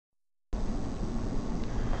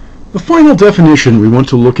The final definition we want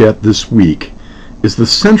to look at this week is the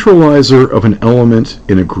centralizer of an element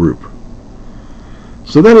in a group.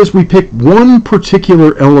 So that is, we pick one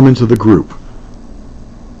particular element of the group,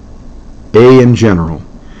 A in general,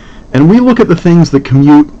 and we look at the things that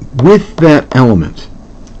commute with that element.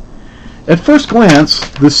 At first glance,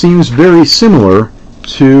 this seems very similar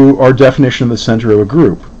to our definition of the center of a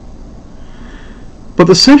group. But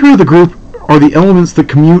the center of the group are the elements that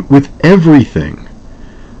commute with everything.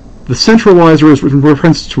 The centralizer is in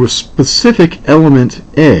reference to a specific element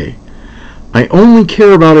A. I only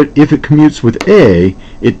care about it if it commutes with A.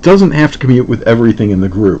 It doesn't have to commute with everything in the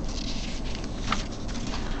group.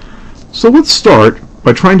 So let's start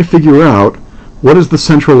by trying to figure out what is the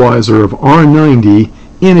centralizer of R90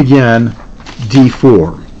 in, again,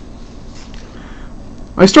 D4.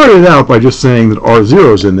 I started out by just saying that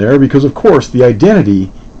R0 is in there because, of course, the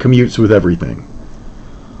identity commutes with everything.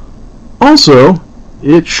 Also,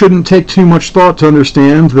 it shouldn't take too much thought to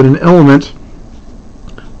understand that an element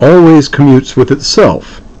always commutes with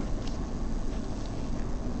itself.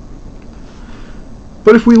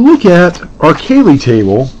 But if we look at our Cayley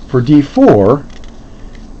table for D4,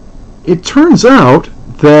 it turns out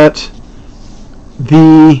that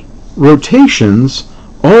the rotations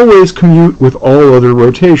always commute with all other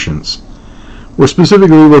rotations. We're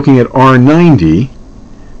specifically looking at R90,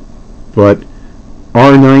 but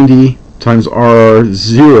R90 times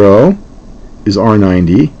R0 is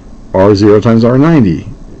R90, R0 times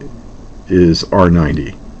R90 is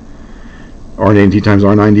R90. R90 times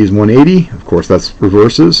R90 is 180, of course that's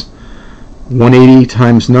reverses. 180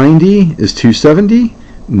 times 90 is 270,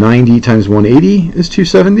 90 times 180 is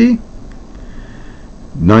 270,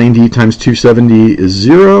 90 times 270 is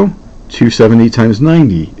 0, 270 times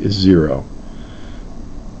 90 is 0.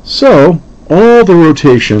 So, all the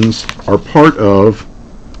rotations are part of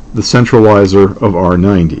the centralizer of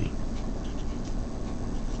R90.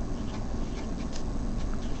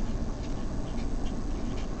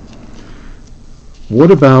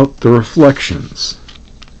 What about the reflections?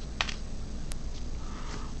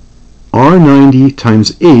 R90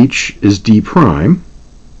 times H is D prime.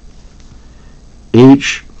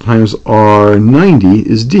 H times R90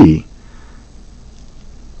 is D.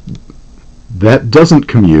 That doesn't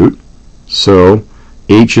commute, so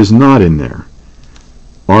H is not in there.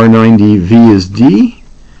 R90V is D,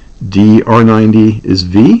 D R90 is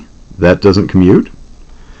V, that doesn't commute.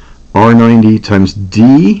 R90 times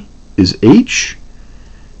D is H,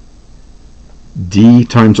 D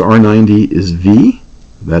times R90 is V,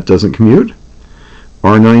 that doesn't commute.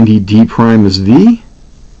 R90 D prime is V,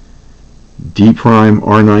 D prime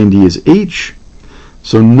R90 is H,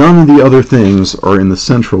 so none of the other things are in the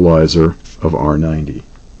centralizer of R90.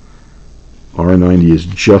 R90 is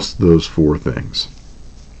just those four things.